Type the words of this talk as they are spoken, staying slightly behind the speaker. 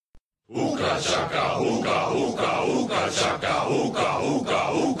Ooka chaka, ooka, ooka, ooka chaka, ooka, ooka,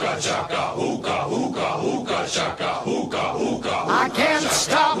 ooka chaka, ooka, ooka, ooka chaka, ooka, ooka. I can't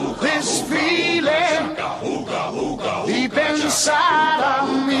stop this feeling deep inside of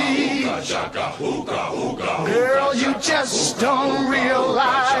me. Girl, you just don't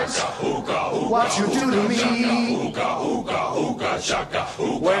realize what you do to me.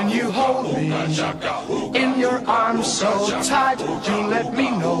 When you hold me in your arms so tight, you let me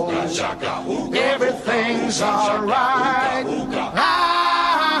know everything's alright. I'm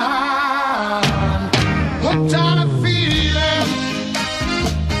hooked on a feeling,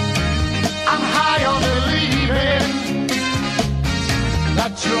 I'm high on believing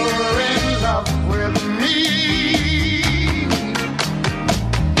that you're in love with me.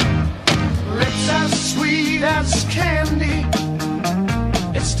 Lips as sweet as candy,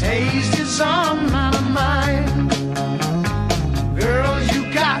 its taste is on my mind. Girl, you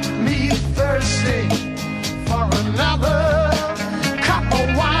got me thirsty for another cup of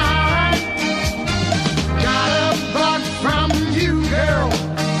wine. Got a bug from you, girl,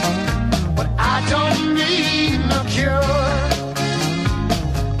 but I don't need no cure.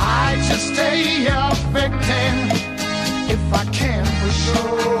 I just stay a victim if I can for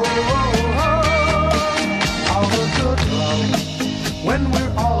sure. All the good love when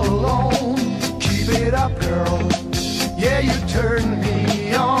we're all alone. Keep it up, girl. Yeah, you turn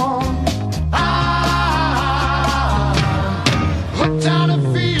me on. I'm hooked on a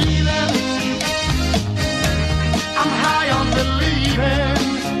feeling, I'm high on believing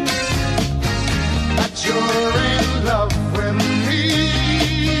that you're in love with me.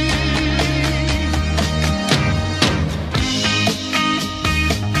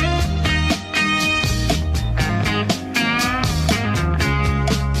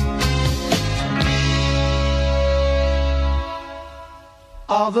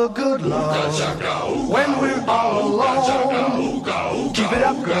 All the good love when we're all alone. Keep it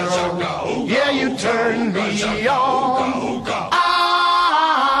up, girl. Yeah, you turn me on. I'm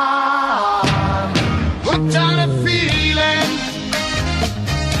hooked on a feeling,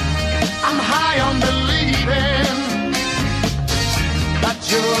 I'm high on believing that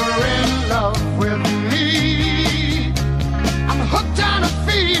you're in love with me. I'm hooked on a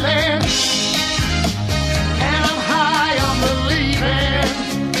feeling, and I'm high on believing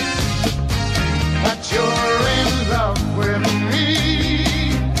that you're in love with me.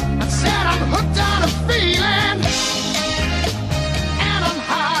 I said I'm hooked on a feeling,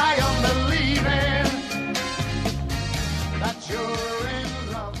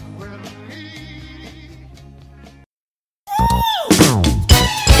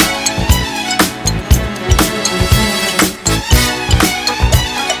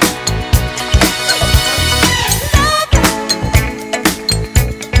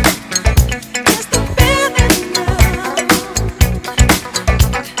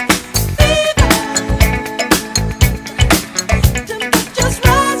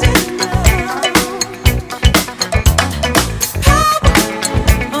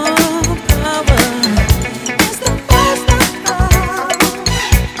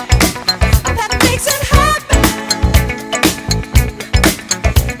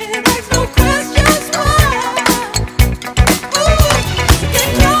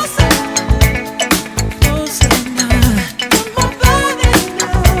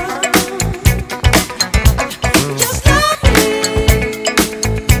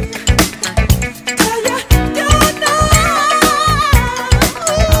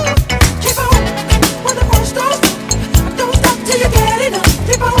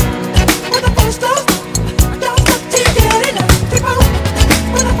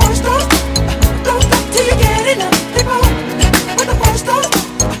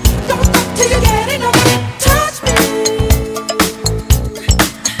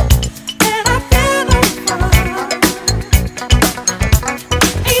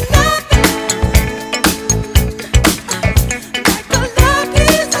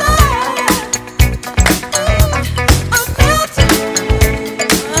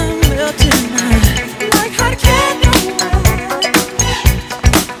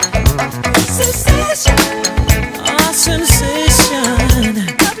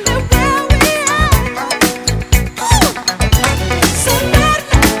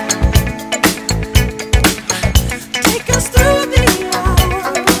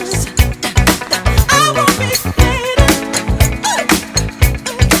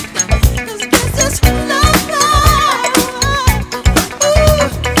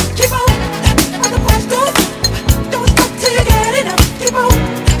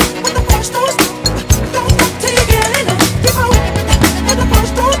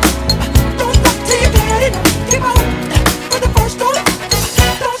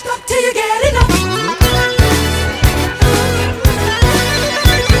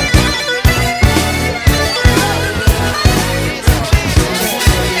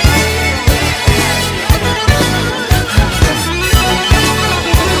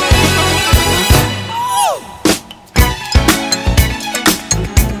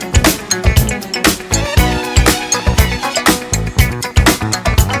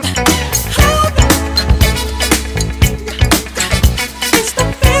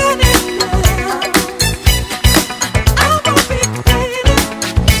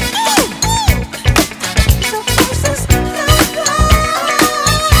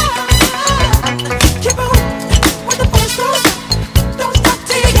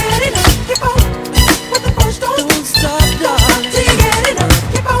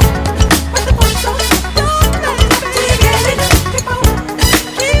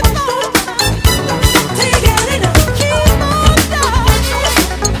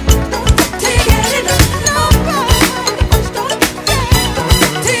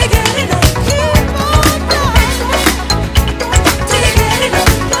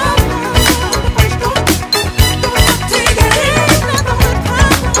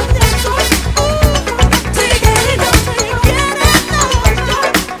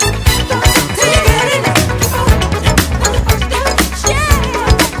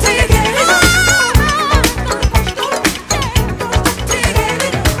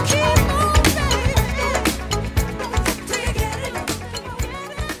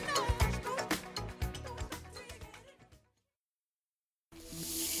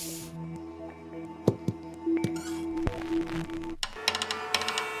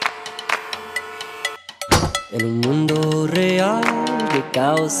 En un mundo real de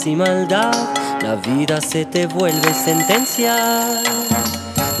caos y maldad, la vida se te vuelve sentencia.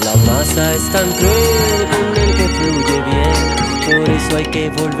 La masa es tan cruel con el que fluye bien, por eso hay que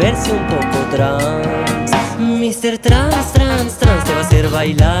volverse un poco trans. Mr. Trans, trans, trans te va a hacer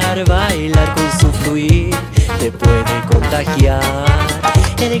bailar, bailar con su fluir, te puede contagiar.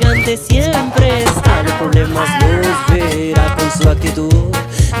 Elegante siempre está, los problemas los verá con su actitud,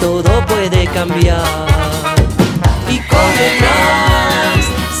 todo puede cambiar. Y corre trans,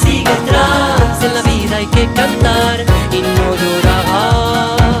 sigue trans, en la vida hay que cantar y no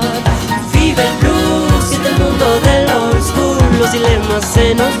llorar. Vive el blues, siente el mundo del old school, los dilemas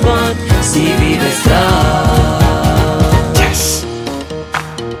se nos van si vives trans. Yes.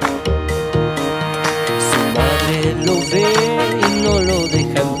 Su madre lo ve y no lo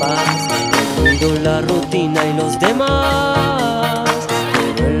deja en paz, el ruido, la rutina y los demás.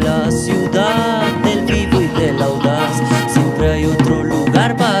 Pero en la ciudad del vivo y del audaz siempre hay otro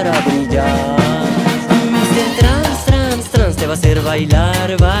lugar para brillar. Mr. Trans, trans, trans te va a hacer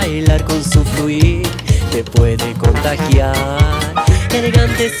bailar, bailar con su fluir, te puede contagiar.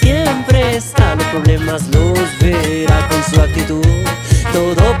 Elegante siempre está, los problemas los verá con su actitud,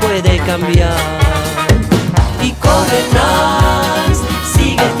 todo puede cambiar. Y corre trans,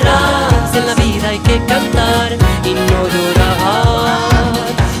 sigue trans, en la vida hay que cantar y no llorar.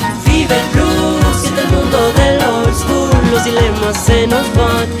 Vive el blues, siente el mundo del old school, los dilemas se nos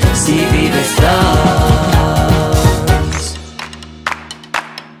van si vives trans.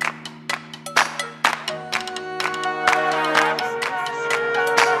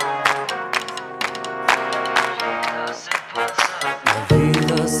 La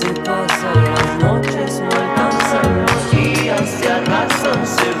vida se pasa, las noches no alcanzan, los días se arrasan,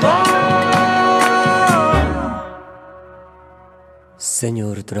 se van.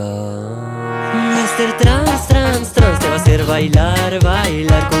 Señor Trans, Mr. Trans, trans, trans te va a hacer bailar,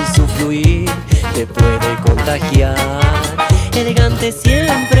 bailar con su fluir, te puede contagiar. Elegante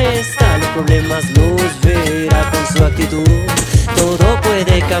siempre está, los problemas los verá con su actitud, todo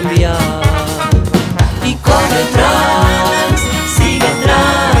puede cambiar. Y corre trans, sigue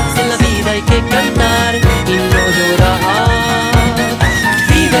trans, en la vida hay que cantar y no llorar.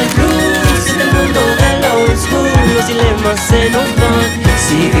 Vive el blues, en el mundo del old school, los dilemas se nos van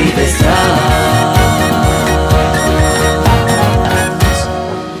si vives trans.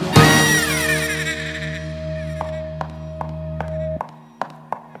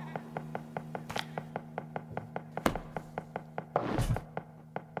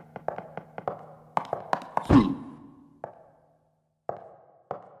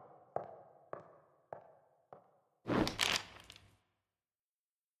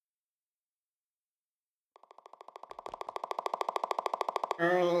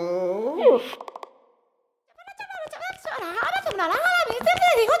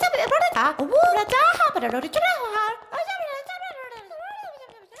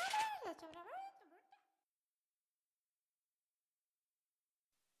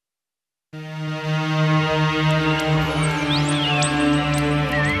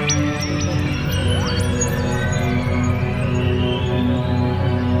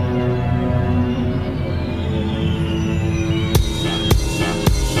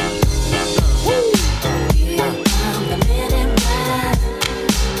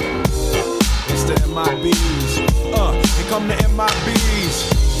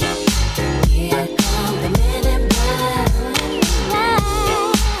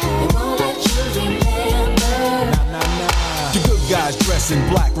 In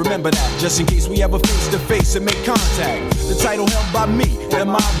black, remember that, just in case we ever face to face and make contact. The title held by me,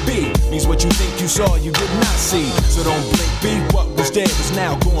 MIB, means what you think you saw, you did not see. So don't blink, be what was dead is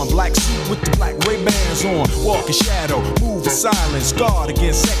now gone. Black suit with the black Ray-Bans on, walk in shadow, move in silence, guard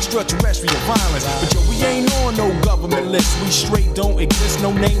against extraterrestrial violence. But yo, we ain't on no government list, we straight don't exist,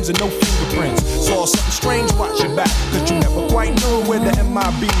 no names and no fingerprints. Saw something strange, watch your back, cause you never quite know where the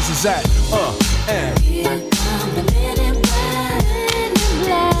MIBs is at. And here come the men in black.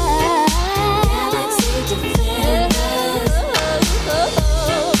 Galaxy defenders.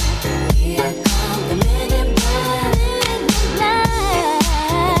 Here come the men in black.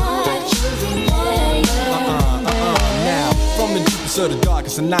 All that you remember. Now, from the deepest of the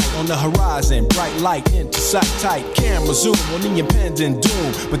darkest tonight on the horizon. Bright light into sight tight. Camera zoom on the impending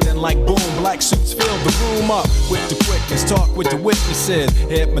doom. But then like boom, black suits fill the room up with the quickness. Talk with the witnesses.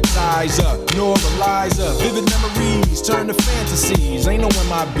 Hypnotizer, neuralizer. Vivid memories turn to fantasies. Ain't knowing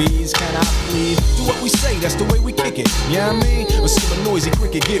my bees, can I please? Do what we say, that's the way we kick it. Yeah, I mean, or see a noisy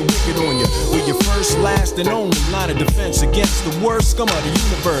cricket get wicked on you. We're your first, last, and only line of defense against the worst scum of the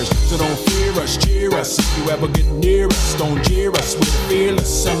universe. So don't fear us, cheer us. If you ever get near us, don't jeer us. We're fearless.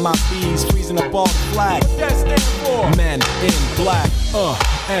 Send my bees freezing up all the flag. What that stand for? Men in black.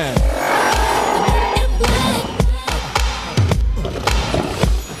 And.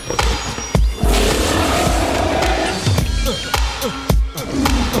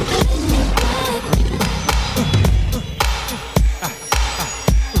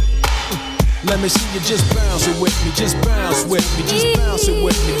 Let me see you just bounce it with me, just bounce with me, just bounce it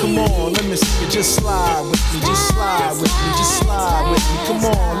with me. Come on, let me see you just slide with me, just slide with me, just slide with me. Come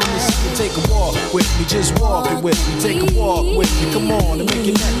on, let me see you take a walk with me, just walk it with me, take a walk with me. Come on, and make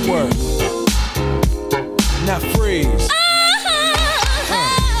your neck work. Now freeze.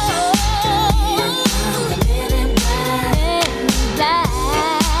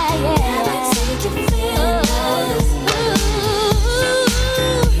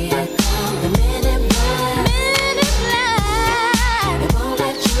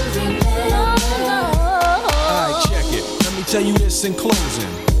 Tell you this in closing.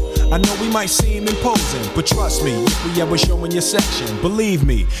 I know we might seem imposing, but trust me, if we ever show in your section, believe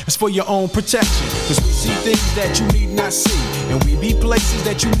me, it's for your own protection. Cause we see things that you need not see, and we be places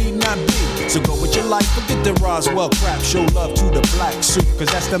that you need not be. So go with your life, forget the Roswell crap. Show love to the black suit, cause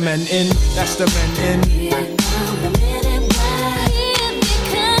that's the men in, that's the men in. Here come the men in black. Here they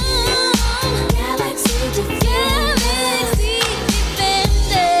come. Galaxy defenders. Here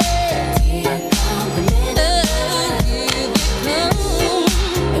come the men in black.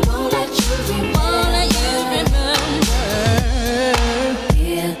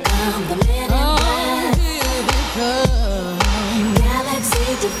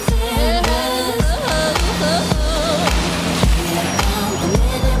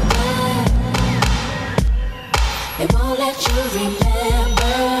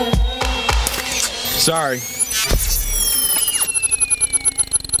 Sorry.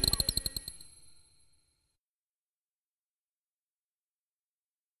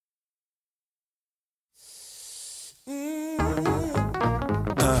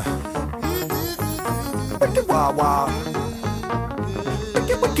 Wicked wild, wild.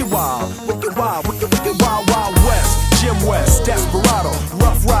 Wicked wild, wicked wild, wicked wild, wild west. Jim West, Desperado,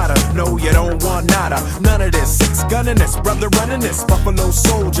 Rough Rider. No, you don't want nada. None of this. Six gunning this, brother running this. Buffalo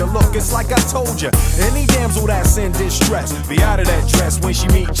Soldier. Look, it's like I told you. Any damsel that's in distress, be out of that dress when she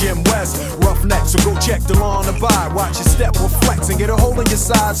meet Jim West. Roughneck, so go check the law on the by. Watch your step will flex and get a hole in your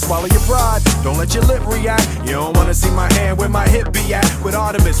side. Swallow your pride. Don't let your lip react. You don't wanna see my hand where my hip be at. With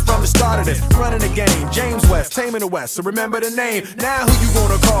Artemis from the start of this, running the game. James West, taming the West. So remember the name. Now who you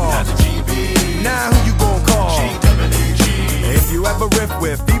gonna call? Not the GB. Now who you gonna call? If you ever riff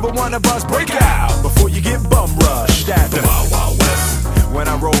with either one of us, break out before you get bum rushed at the Wild Wild West. When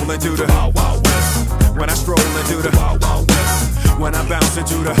I roll into the Wild Wild West. When I stroll into the Wild Wild West. When I bounce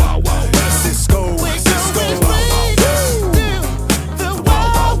into the Wild Wild West. Cisco, Cisco. The Wild Wild West.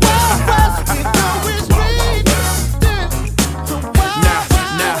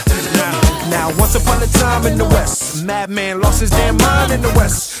 Now, once upon a time in the West, madman lost his damn mind in the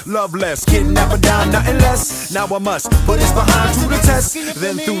West. Love less, kidnapper down, nothing less. Now I must put his behind to the test.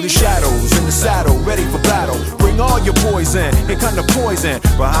 Then through the shadows, in the saddle, ready for battle. Bring all your poison, here come the poison.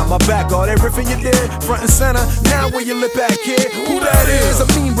 Behind my back, all that riffing you did, front and center. Now where you lip at, kid? Who that is? A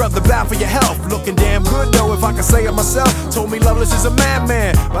mean brother, bound for your health. Looking damn good though, if I can say it myself. Told me Loveless is a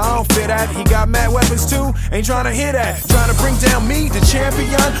madman, but I don't fear that. He got mad weapons too, ain't trying to hear that. Trying to bring down me, the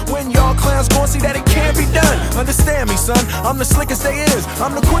champion. When y'all clowns gon' see that it can't be done. Understand me, son, I'm the slickest they is.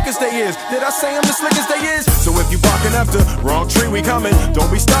 I'm the quickest they is. Did I say I'm the slickest they is? So if you barking up the wrong tree, we coming.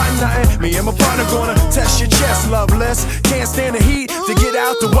 Don't be starting nothing. Me and my partner gonna test your chest, Loveless. Can't stand the heat to get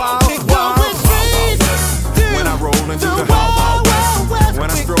out the wild, wild, wild west. When I roll into the wild, wild west. When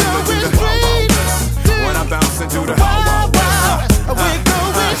I stroll into the wild, wild west. When I bounce into the wild, wild west. We're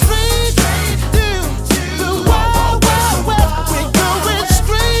going straight to the wild, wild west. We're going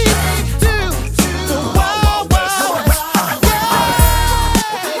straight to the wild, wild west.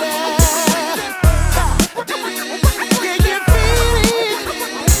 Can you feel it?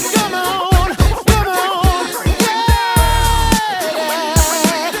 Come on, come on, yeah.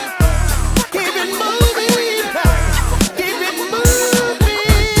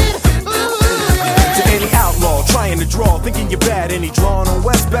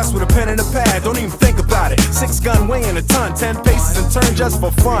 best with a pen and a pad, don't even think about it. 6-gun weighing a ton, 10 paces and turn just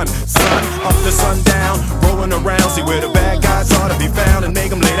for fun. Sun up to sundown, rolling around, see where the bad guys ought to be found and make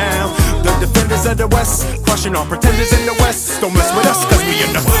them lay down. The defenders of the West, crushing all pretenders in the West. Don't mess with us, cause we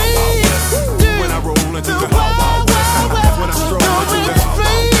in the Wild Wild West. When I roll into the Wild Wild West, when I stroll into the Wild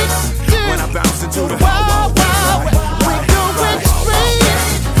Wild West, when I bounce into the Wild Wild West, we're going straight.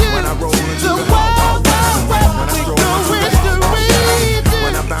 When I roll into the Wild Wild West, when I stroll into the Wild Wild West,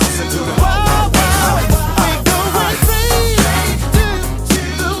 when I bounce into the Wild Wild West, we're going straight to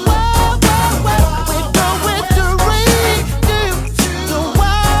the Wild Wild West. We're going straight to the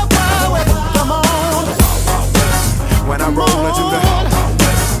Wild Wild West. Come on. When I roll into the Wild Wild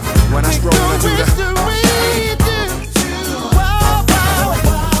West, when I stroll into the Wild Wild West.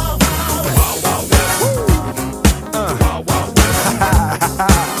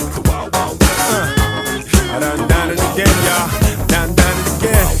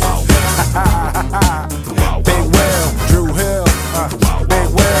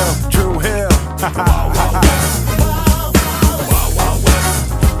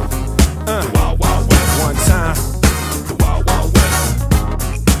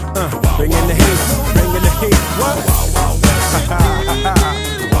 Bringing the heat, bringing the heat. What?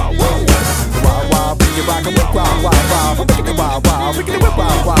 Wild, wild, bring it rock and whip, wild, wild, wild. I'm making it wild, wild, making it whip,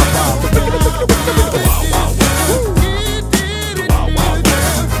 wild, wild, wild. I'm making it wild, wild.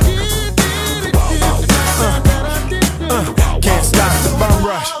 Can't stop the bum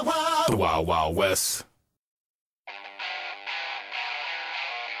rush. The Wild Wild West.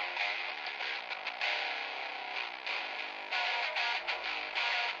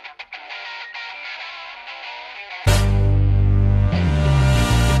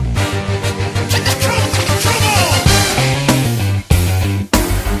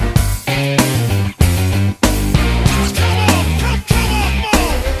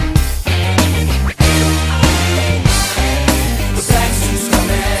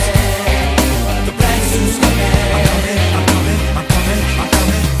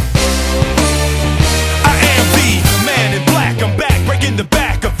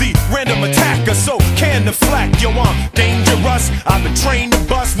 So can the flak, yo, I'm dangerous. I've been trained to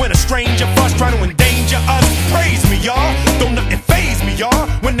bust when a stranger fuss trying to endanger us. Praise me, y'all, don't nothing faze me, y'all.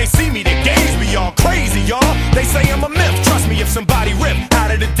 When they see me, they gaze me, y'all crazy, y'all. They say I'm a myth, trust me if somebody rip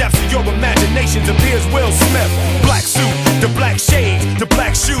out of the depths of your imaginations appears Will Smith. Black suit, the black shades, the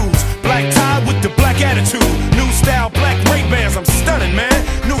black shoes, black tie with the black attitude. New style, black Ray-Bans, I'm stunning, man.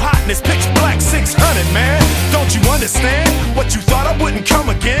 New hotness, pitch black 600, man. Don't you understand? What you thought I wouldn't come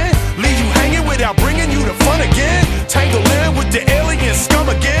again? Leave you hanging without bringing you the fun again? Tangle in with the alien scum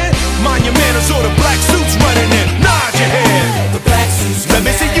again? Mind your manners or the black suits running in. Nod your head. The black suits. Let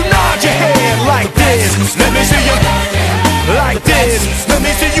me see you nod your head like this. Let me see you like this. Let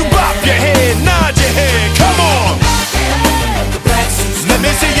me see you bop your head. Nod your head. Come on. The black suits. Let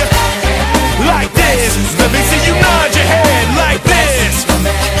me see you like this. Let me see you nod your head like this.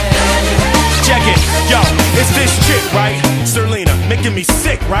 Check it, yo, it's this chick, right? Serlina, making me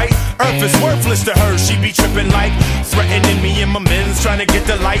sick, right? Earth is worthless to her, she be tripping like threatening me and my men's trying to get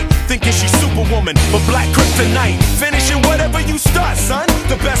the light. Thinking she's superwoman, but black kryptonite. Finishing whatever you start, son.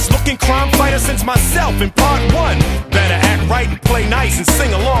 The best looking crime fighter since myself in part 1. Better act right and play nice and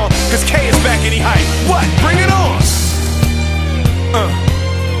sing along, cause K is back any height. What? Bring it on!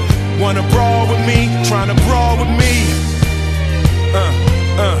 Wanna brawl with me? Tryna brawl with me?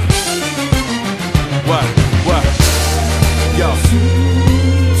 What? Yo.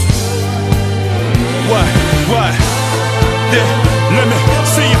 What? Yeah, let me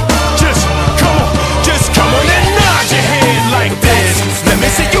see you. Just come on and nod your head like this. Let me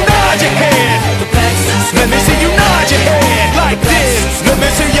see you nod your head. Let me see you nod your head like this. Let me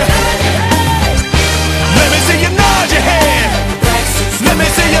see you. Let me see you nod your head. Let me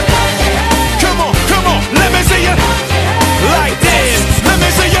see you. Come on. Let me see you like this. Let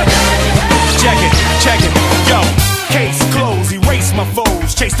me see you. Check it, yo. Case closed, erase my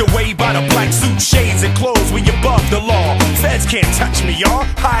foes. Chased away by the black suit, shades and clothes. We above the law. Feds can't touch me, y'all.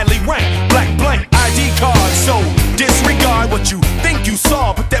 Highly ranked, black blank ID card. So disregard what you think you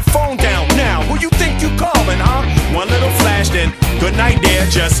saw. Put that phone down now. Who you think you calling, huh? One little flash, then good night there.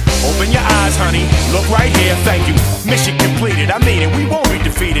 Just open your eyes, honey. Look right here, thank you. Mission completed. I mean it, we won't be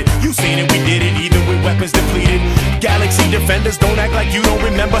defeated. You seen it, we did it, even with weapons depleted. Galaxy defenders, don't act like you don't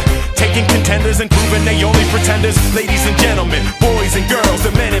remember. Taking contenders and proving they only pretenders. Ladies and gentlemen, boys and girls,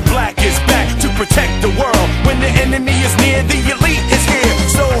 the men in black is back to protect the world. When the enemy is near, the elite is here.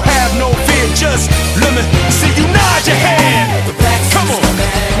 So have no fear, just let me see you nod your head. Come on,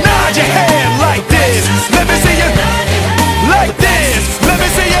 nod your head like this. Let me see you like this. Let me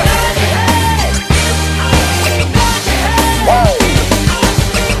see you.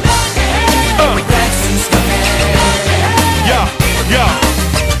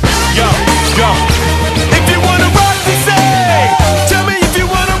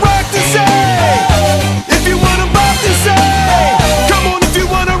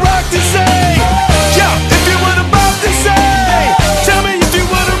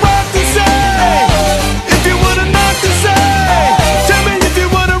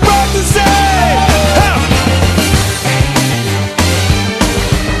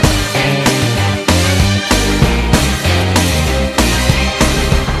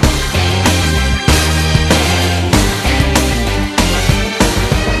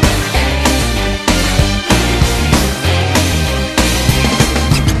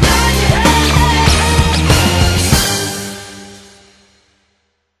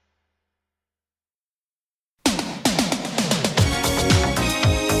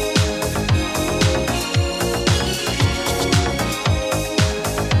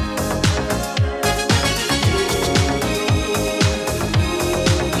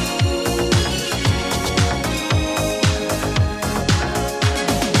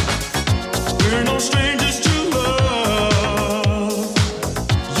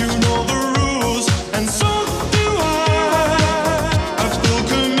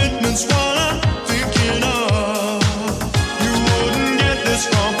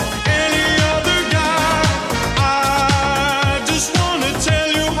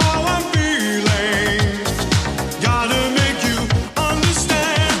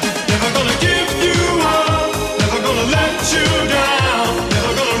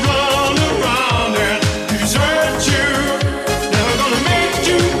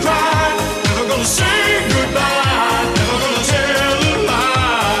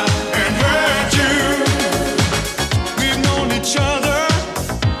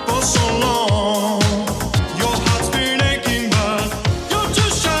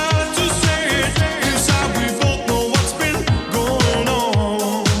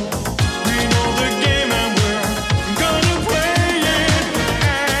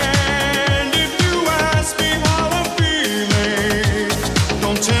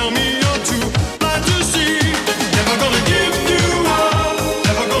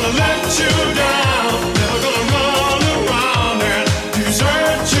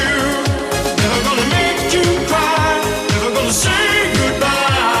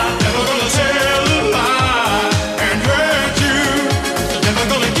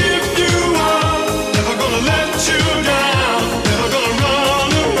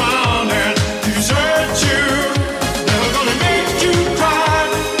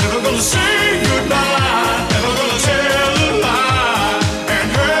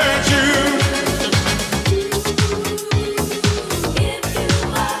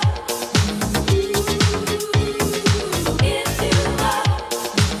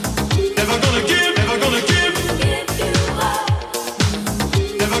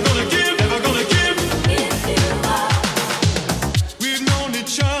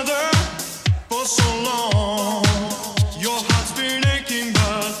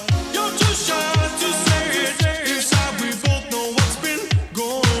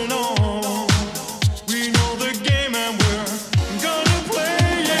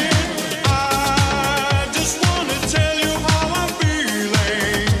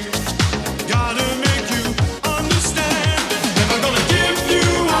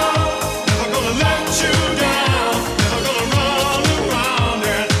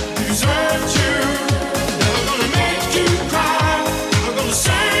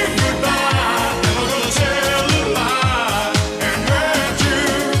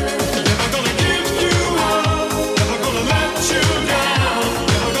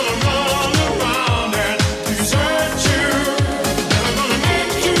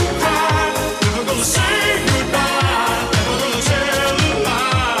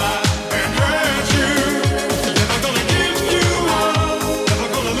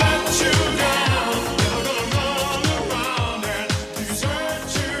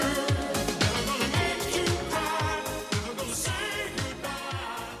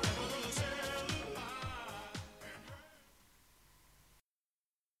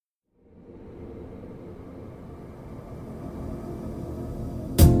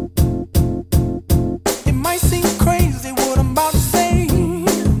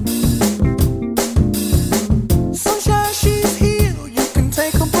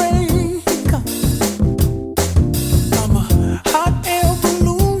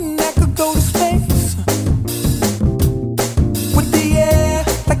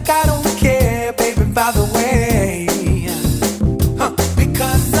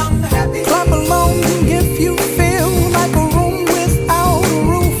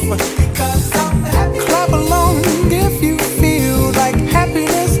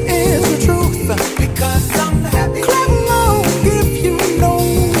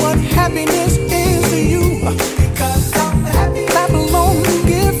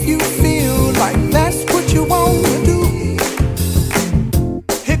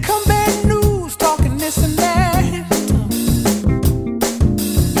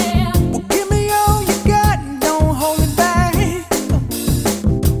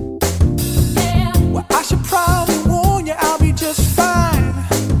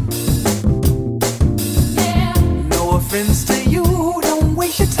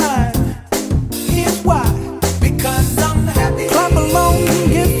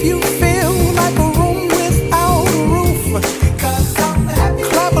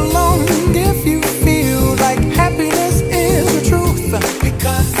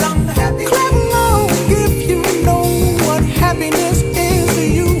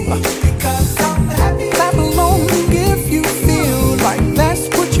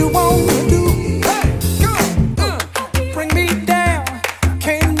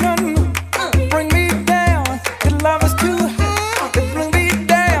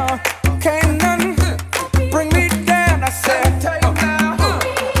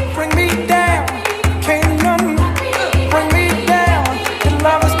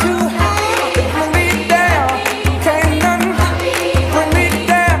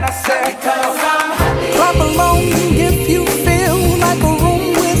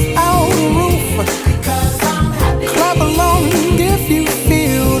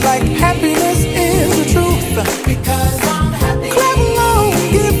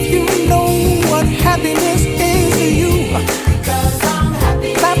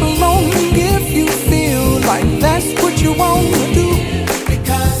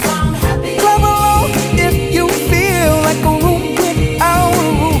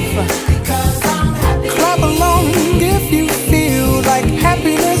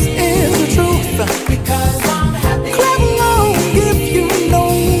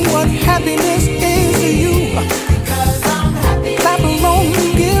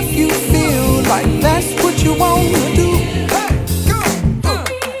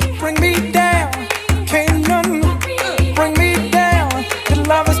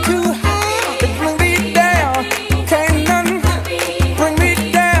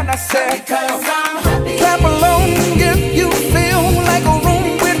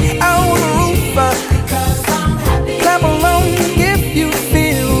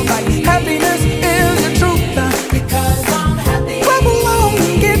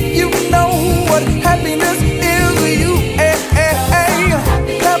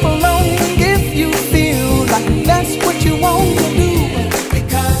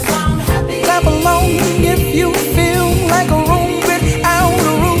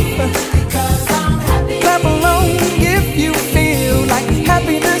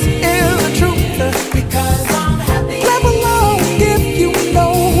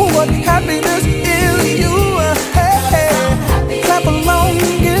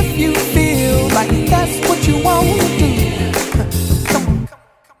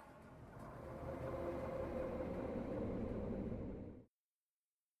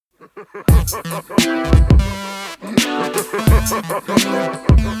 You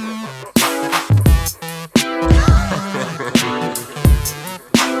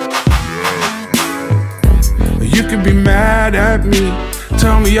can be mad at me,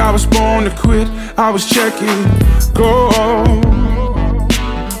 tell me I was born to quit, I was checking gold.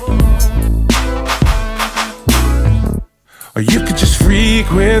 Or you could just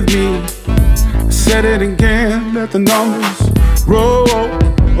freak with me, I said it again, let the numbers roll.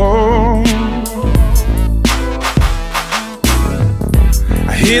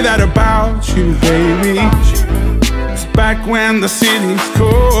 I hear that about you, baby. It's back when the city's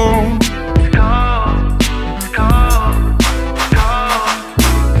cold.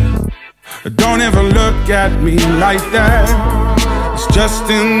 Don't ever look at me like that. It's just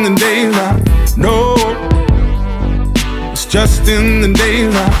in the daylight. No, it's just in the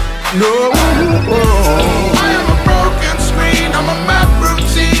daylight. No, I am a broken screen. I'm a map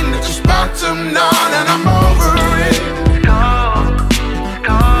routine that just bottomed on, and I'm over it.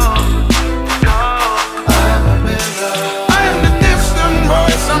 I am the distant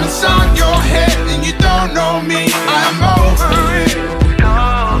voice. I'm inside your head, and you don't know me. I am over it.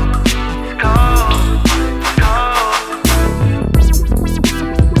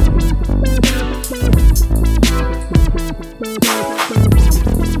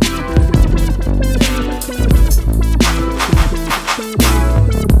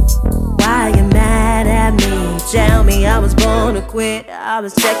 Tell me I was born to quit, I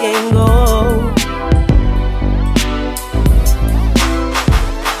was checking gold.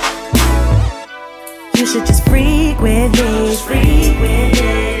 You should just freak with me,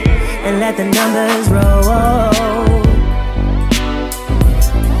 and let the numbers roll.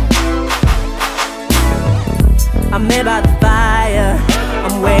 I'm here by the fire,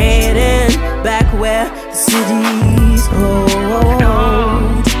 I'm waiting back where the city's cold.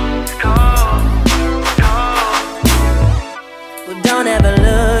 Don't ever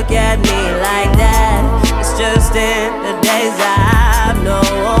look at me like that. It's just in the days I've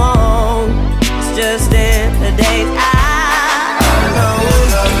known. It's just in the days I've known.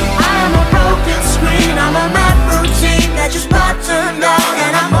 I'm a broken screen, I'm a map routine that just bottomed out,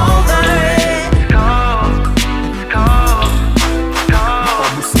 and I'm over it.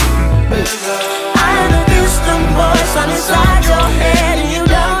 I am a distant voice, I'm inside your head, and you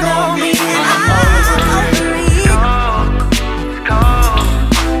don't know me, and I'm over it.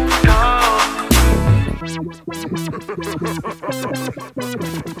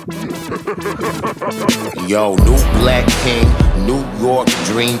 Yo, new black king, New York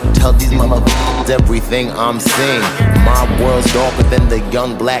dream. Tell these motherfuckers everything I'm seeing. My world's darker than the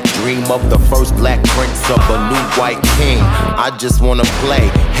young black dream of the first black prince of a new white king. I just wanna play,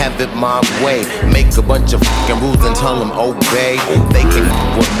 have it my way. Make a bunch of fucking rules and tell them obey. They can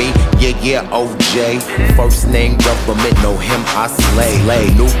fuck with me, yeah, OJ. First name government, know him, I slay.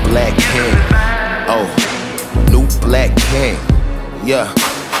 New black king, oh, new black king, yeah.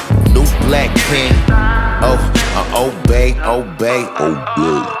 New black king, oh, obey. I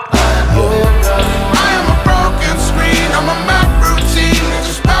am a broken screen, I'm a map routine that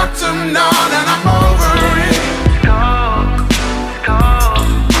just bottomed on, and I'm over it.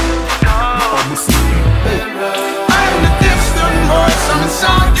 I am the distant voice, I'm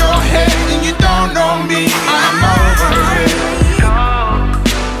inside your head, and you don't know me. I'm over it.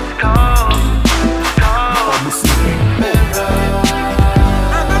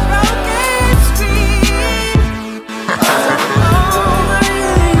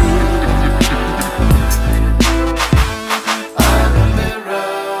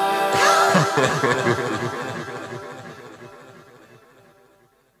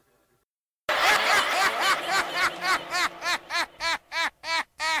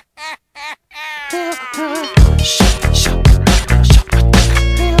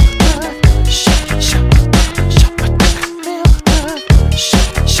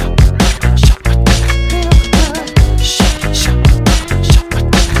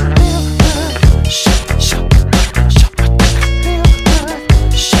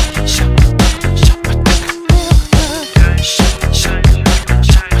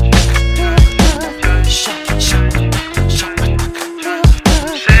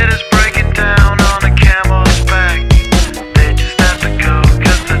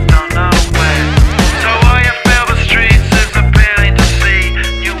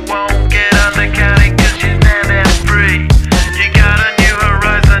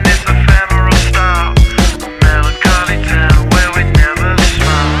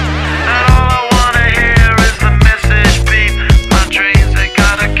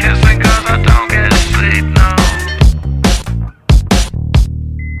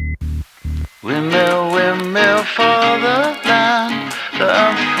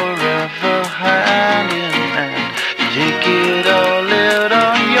 forever hand in hand. Take it all out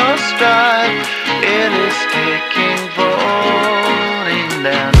on your stride. It is taking voting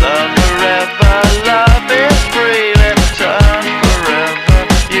down. Love forever, love is free. Let's turn forever,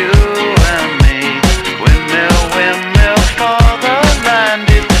 you and me. Windmill, windmill for the land.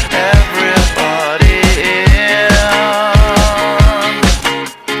 Is everybody in?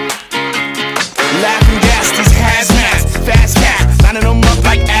 Laughing gas, these hazmats, fast cats, lining them up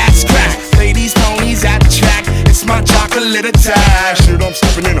like ass crack. Play these ponies at the track. It's my chocolate attack. Shit, I'm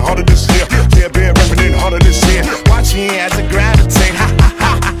stepping in harder this year. Yeah, been rapping in harder this year. Watch me as I gravitate. Ha ha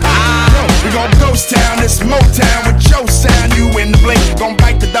ha ha ha. We gon' ghost town, this Motown with your sound. You in the blink, gon'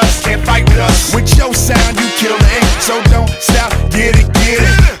 bite the dust, can't fight with us. With your sound, you kill the ink. So don't stop, get it,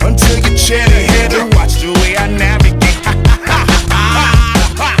 until you chin it, hit it. Watch the way I navigate. Ha ha ha ha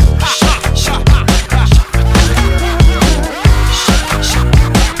ha.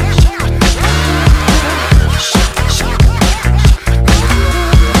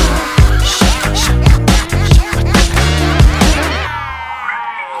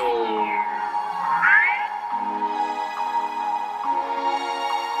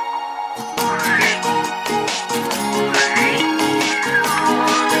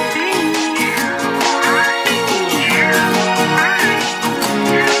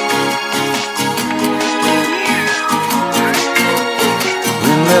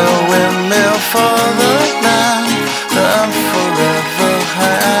 Windmill for the land, love forever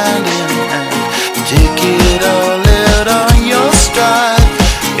hand in hand. Take it all out on your stride.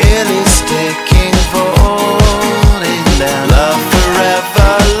 It is taking voting down. Love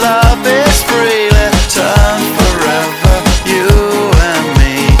forever, love is free. Let's turn forever, you and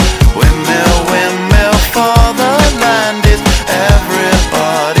me. Windmill, windmill for the land. Is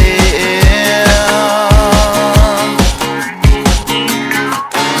everybody in?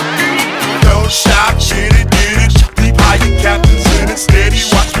 Don't stop, get it, deep higher captains in it, steady,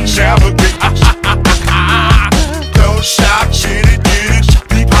 watch me navigate. Don't stop, get it,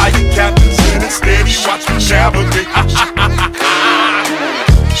 deep higher captains in it, steady, watch me navigate.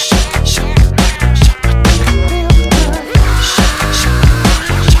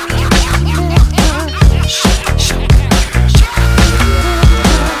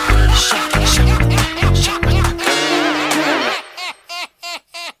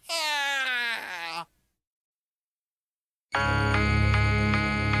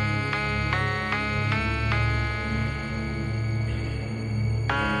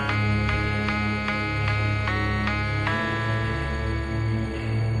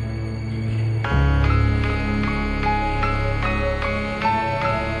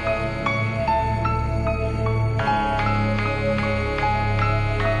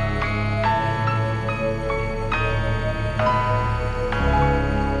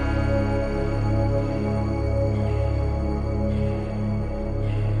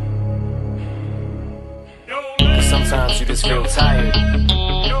 Sometimes you just feel tired,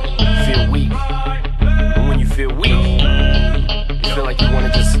 feel weak. And when you feel weak, you feel like you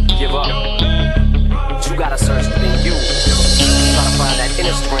wanna just give up. But you gotta search within you. Try to find that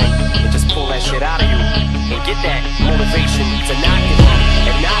inner strength and just pull that shit out of you. And get that motivation to not give up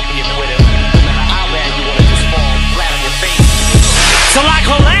and not be a quitter. No matter how bad you wanna just fall flat on your face. Till I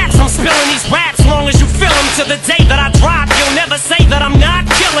collapse, I'm spilling these raps long as you feel them. To the day that I drop, you'll never say that I'm not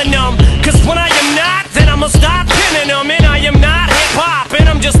killing them. Cause when I am not, then I'ma stop pinning them. And I am not hip-hop, and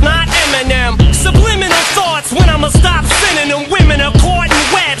I'm just not Eminem. Subliminal thoughts when I'ma stop spinning them. Women are caught in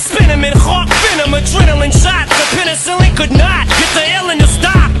webs, spin them in hawk venom. Adrenaline shots, the penicillin could not get the illin to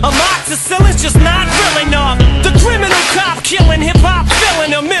stop. Amoxicillin's just not real enough. The criminal cop killing hip-hop,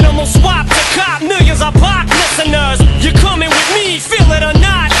 filling a minimal swap to cop. Millions of pop listeners, you're coming with me, feel it or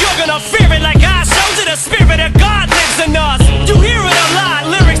not. You're gonna fear it like I showed you. The spirit of God lives in us. You hear it a lot,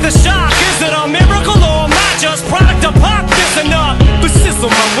 lyrics to shock. Is it a miracle or am I just product of pop? Listen up, but sizzle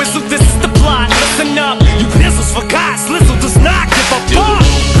my whistle, this is the plot. Listen up, you pistols for God, Slizzle does not give a Till the fuck.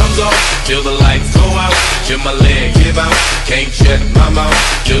 moon comes off, till the lights go out, till my leg give out, can't shut my mouth,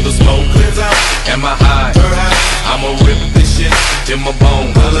 till the smoke clears out, am I high? I'ma rip this shit till my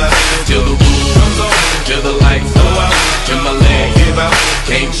bone holler, till the roof comes on, till the lights go out, till my leg give out,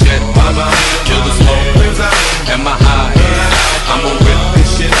 can't shut my mouth, till the smoke clears out, am I high? I'ma rip this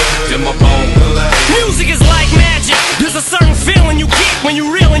shit till my bone holler. Music is like magic. There's a certain feeling you get when you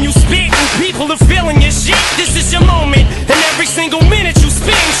reel and you spit, and people are feeling your shit. This is your moment, and every single minute you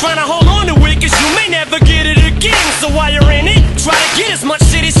spend trying to hold on to it, cause you may never get it again. So while you're in it, try to get as much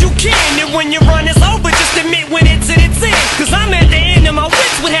shit as you can. And when your run is over, just admit when it's in its end. Cause I'm at the end of my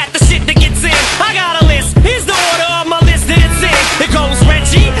wits with half the shit that gets in. I got a list, here's the order of my list that it's in. It goes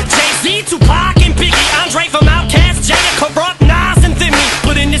Reggie,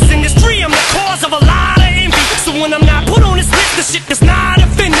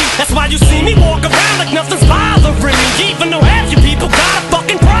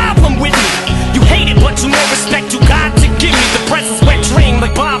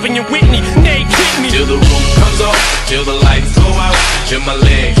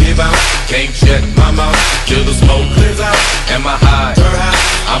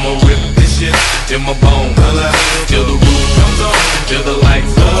 till my bones collapse, till the roof comes on, till the lights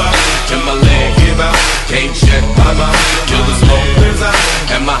go out, till my leg give out, can't shut my mouth, till the smoke clears out,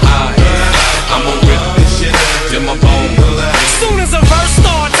 and my high I'ma rip this shit till my bones collapse. As soon as a verse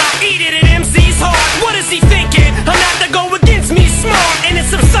starts, I eat it at MC's heart. What is he thinking? I'm not to go against me, smart, and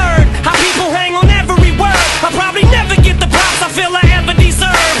it's absurd how people hang on every word. I'll probably never get the props I feel I ever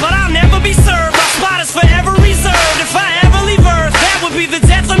deserve, but I'll never be served. My spot is forever reserved. If I ever leave Earth, that would be the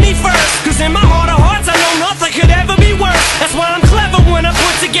death of me first. Cause in my heart of hearts, I know nothing could ever be worse. That's why I'm clever when I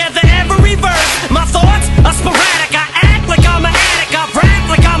put together every verse. My thoughts are sporadic. I act like I'm an addict. I rap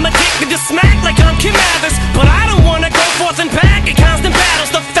like I'm addicted to smack like I'm Kim Mathers. But I don't wanna go forth and back in constant battles.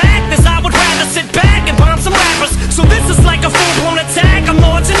 The fact is I would rather sit back and bomb some rappers. So this is like a full-blown attack. I'm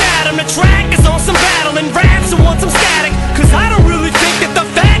launching at him. The track is on some battle and raps who want some static. Cause I don't really think that the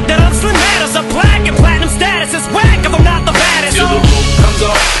fact that I'm slim matters. A black and platinum status is whack if I'm not the baddest. Till the roof comes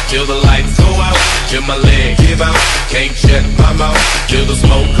off, till the lights go out, till my leg give out, can't shut my mouth, till the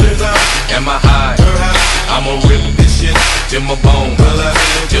smoke clears out, and my high I'ma rip this shit till my bones collapse,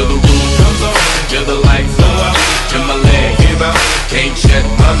 till the roof comes off, till the lights go out, till my leg give out, can't shut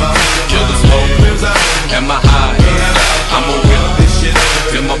my mouth, till the smoke clears out, and my high I'ma rip this shit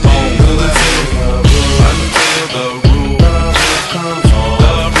till my bones collapse, until the roof comes on,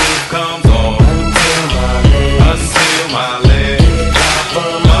 the roof comes on, until my leg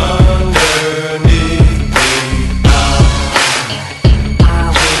underneath me. I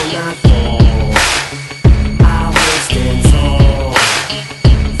will not fall. I will stand tall.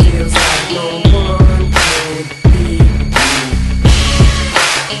 Feels like no one can beat me.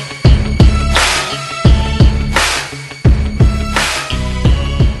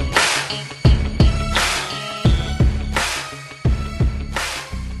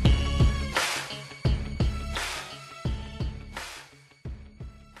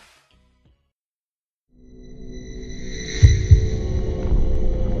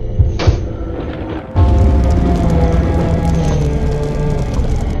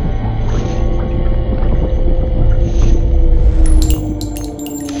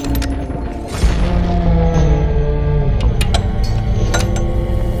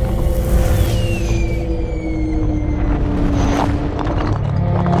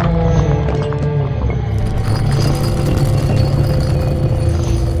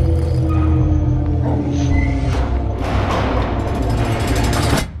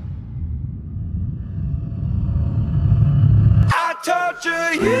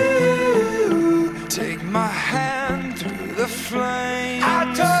 Torture you, take my hand through the flame.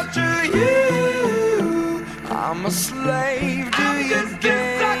 I torture you, I'm a slave to your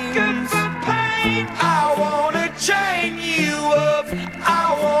games. I wanna chain you up,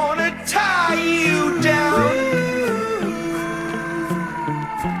 I wanna tie you down.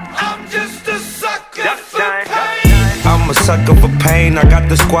 I'm just a sucker for pain. I'm a sucker for pain. I got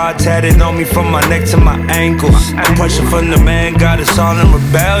the squad tatted on me from my neck to my ankles. The pressure from the man got us all in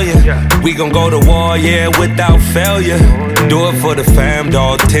rebellion. We gon' go to war, yeah, without failure. Do it for the fam,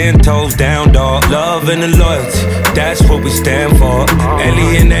 dog. 10 toes down, dog. Love and the loyalty, that's what we stand for.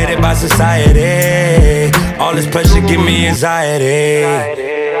 Alienated by society. All this pressure give me anxiety.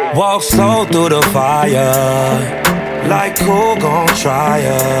 Walk slow through the fire. Like who gon' try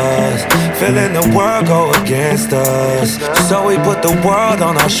us? Feeling the world go against us, so we put the world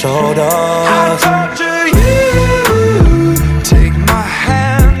on our shoulders. I torture you, take my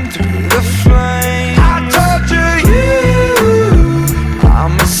hand through the flame. I torture you,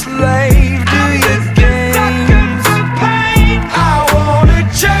 I'm a slave to your games. I wanna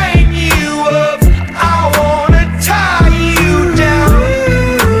chain you up, I wanna tie you down.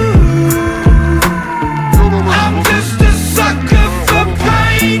 I'm just a sucker for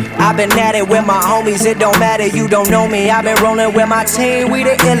pain. I've been at it with my homies, it don't matter, you don't know me. I've been rolling with my team, we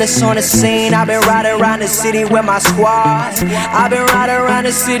the illest on the scene. I've been riding around the city with my squad. I've been riding around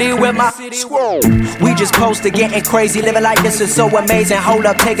the city with my squad. We just posted getting crazy, living like this is so amazing. Hold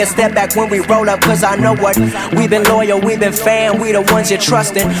up, take a step back when we roll up, cause I know what. We've been loyal, we've been fan, we the ones you're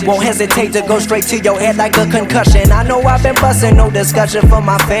trusting. Won't hesitate to go straight to your head like a concussion. I know I've been busting, no discussion for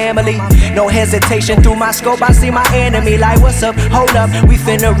my family. No hesitation through my scope, I see my enemy like what's up, hold up, we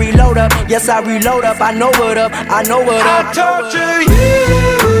finna reload up. Yes, I reload up, I know what up, I know what up. I torture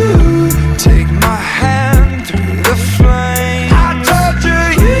you, take my hand through the flame. I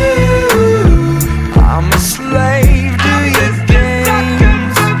torture you, I'm a slave to your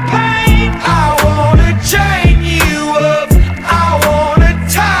games. I wanna chain you up, I wanna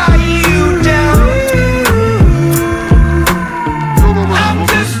tie you down. I'm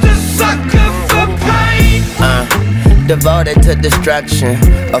just a sucker for pain. Devoted to of destruction,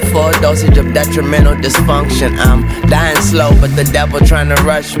 a full dosage of detrimental dysfunction. I'm dying slow, but the devil trying to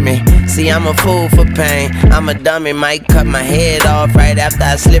rush me. See, I'm a fool for pain. I'm a dummy, might cut my head off right after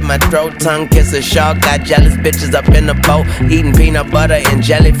I slit my throat. Tongue kiss a shark, got jealous bitches up in the boat, eating peanut butter and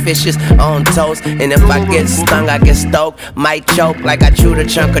jellyfishes on toast. And if I get stung, I get stoked, might choke like I chewed a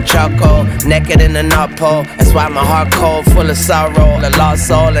chunk of charcoal. Naked in the North Pole, that's why my heart cold, full of sorrow, a lost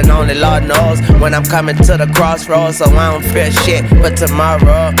soul, and only Lord knows when I'm coming to the crossroads. So I don't fear shit but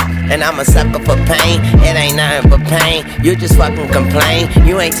tomorrow. And I'm a sucker for pain, it ain't nothing but pain. You just fucking complain,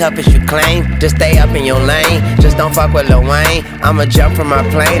 you ain't tough as you claim. Just stay up in your lane, just don't fuck with Lil Wayne. I'ma jump from my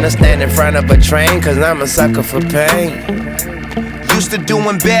plane or stand in front of a train, cause I'm a sucker for pain. Used to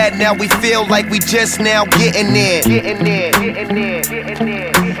doing bad, now we feel like we just now getting there.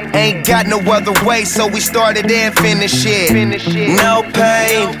 Ain't got no other way, so we started and finished it. No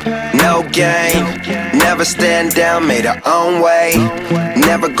pain, no gain. Never stand down, made our own way.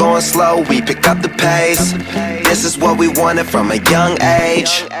 Never going slow, we pick up the pace. This is what we wanted from a young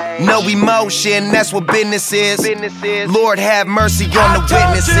age. No emotion, that's what business is. Lord have mercy on the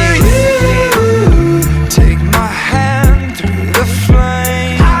witnesses. Take my hand through the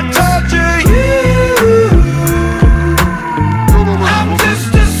flame. I torture you. I'm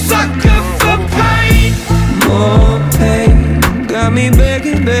just a sucker for pain. More pain got me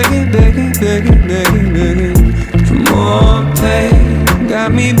begging, begging, begging, begging, begging, begging for more pain.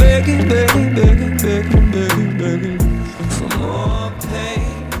 Got me begging, begging, begging, begging, begging, begging for more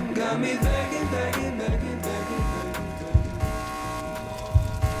pain. Got me begging, begging, begging, begging, begging.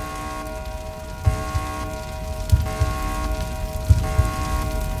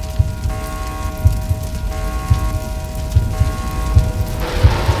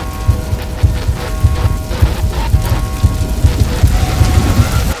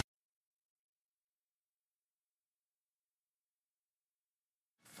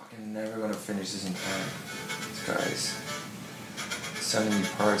 I'm never gonna finish this in time. These guys sending me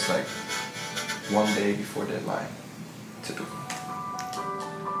parts like one day before deadline. Typical.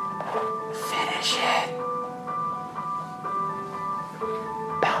 Finish it.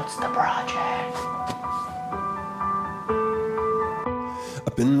 Bounce the project.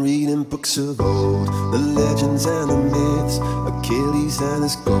 I've been reading books of old, the legends and the myths, Achilles and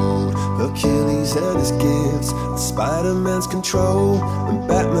his gold, Hercules and his gifts, and Spider-Man's control, and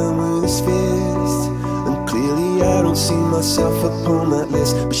Batman with his fist. And clearly I don't see myself upon that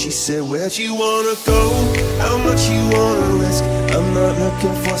list. But she said, where'd you wanna go? How much you wanna risk? I'm not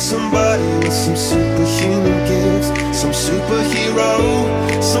looking for somebody with some superhuman gifts, some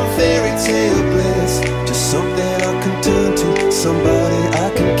superhero, some fairy tale bliss. Just something I can turn to, somebody I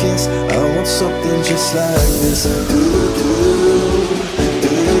can kiss. I want something just like this.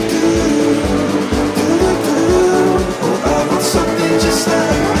 I want something just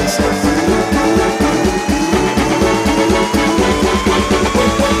like this.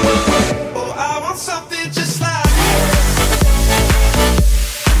 Oh, I want something just like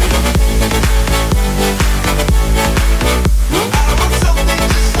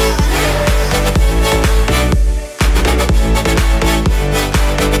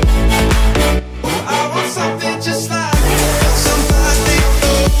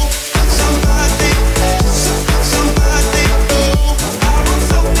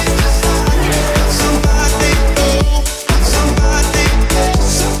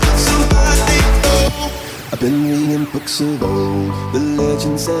of old, the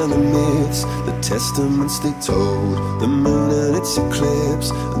legends and the myths, the testaments they told, the moon and its eclipse,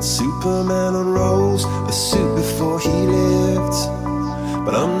 and Superman unrolls a suit before he lived.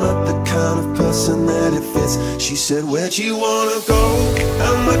 But I'm not the kind of person that it fits. She said, where'd you wanna go?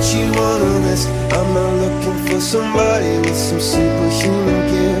 How much you wanna risk? I'm not looking for somebody with some superhuman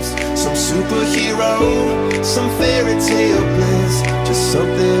gifts, some superhero, some fairy tale bliss. Just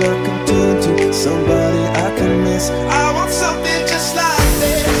something I can turn to, somebody I can miss. I want something just like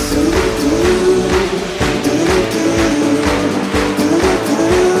this.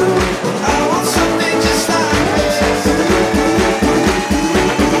 I want something just like this.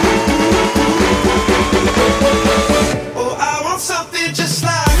 Oh, I want something just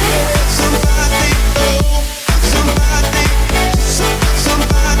like this. Somebody, oh, somebody,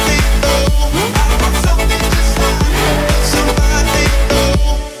 somebody, oh. I want something just like this. Somebody,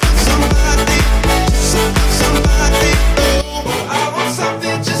 oh, somebody, somebody,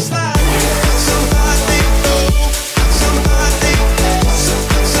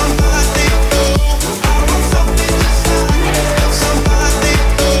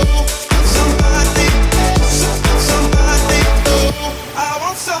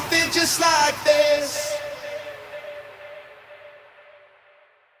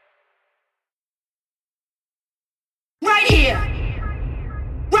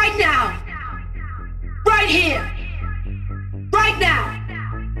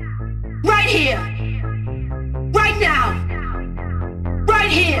 here, right now, right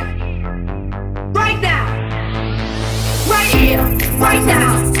here, right now, right here, right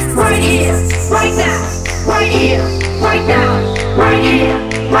now, right here, right now, right here,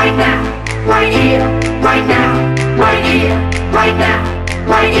 right now, right here, right now, right here, right now,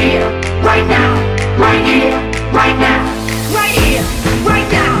 right here, right now, right here, right now, right here,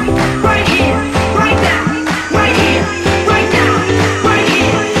 right now, right here, right now, right here, right now,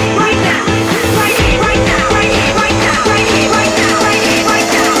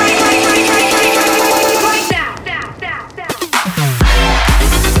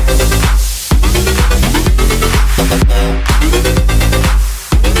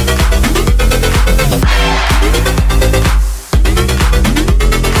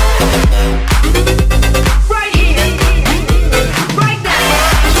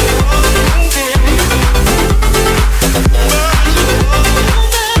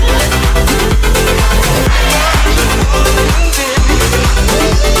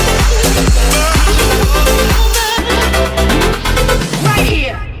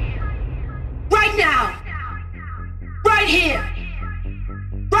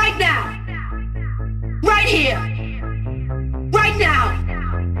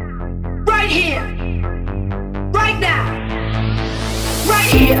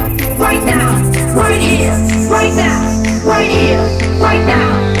 right here, right now, right here, right now, right here, right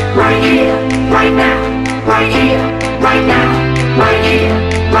now, right here, right now, right here, right now, right here,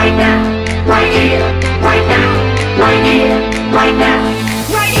 right now, right here, right now, right here, right now.